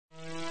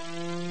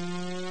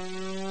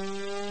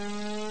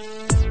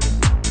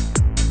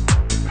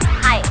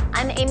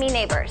Amy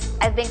Neighbors.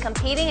 I've been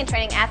competing and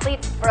training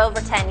athletes for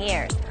over 10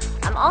 years.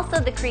 I'm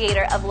also the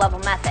creator of Level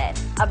Method,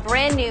 a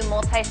brand new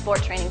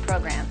multi-sport training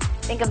program.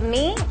 Think of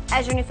me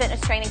as your new fitness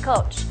training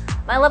coach.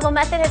 My Level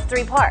Method has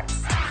 3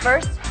 parts.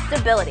 First,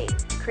 stability,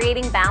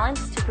 creating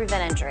balance to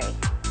prevent injury.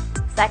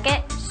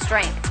 Second,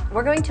 strength.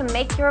 We're going to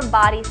make your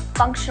body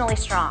functionally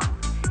strong.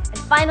 And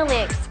finally,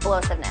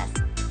 explosiveness.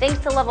 Thanks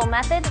to Level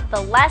Method,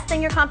 the last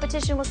thing your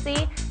competition will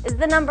see is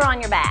the number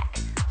on your back.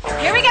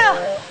 Here we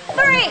go. 3,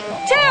 2,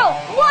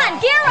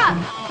 1, gear up.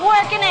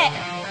 Working it.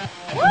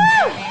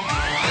 Woo!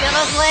 Feel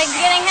those legs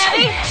getting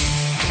heavy?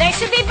 They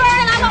should be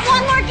burning. I want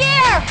one more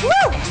gear.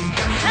 Woo!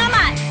 Come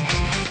on.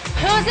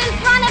 Who's in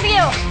front of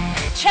you?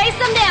 Chase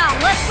them down.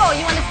 Let's go.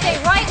 You want to stay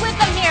right with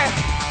them here.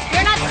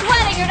 You're not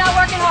sweating. You're not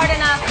working hard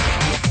enough.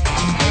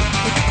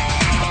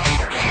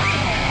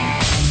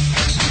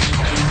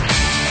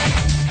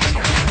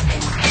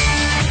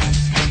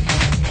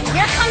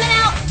 You're coming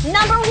out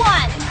number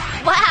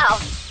 1. Wow.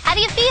 How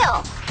do you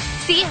feel?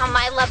 See how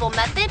my Level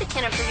Method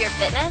can improve your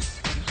fitness?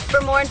 For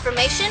more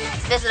information,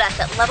 visit us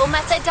at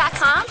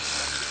levelmethod.com.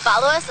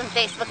 Follow us on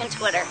Facebook and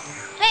Twitter.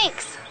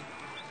 Thanks.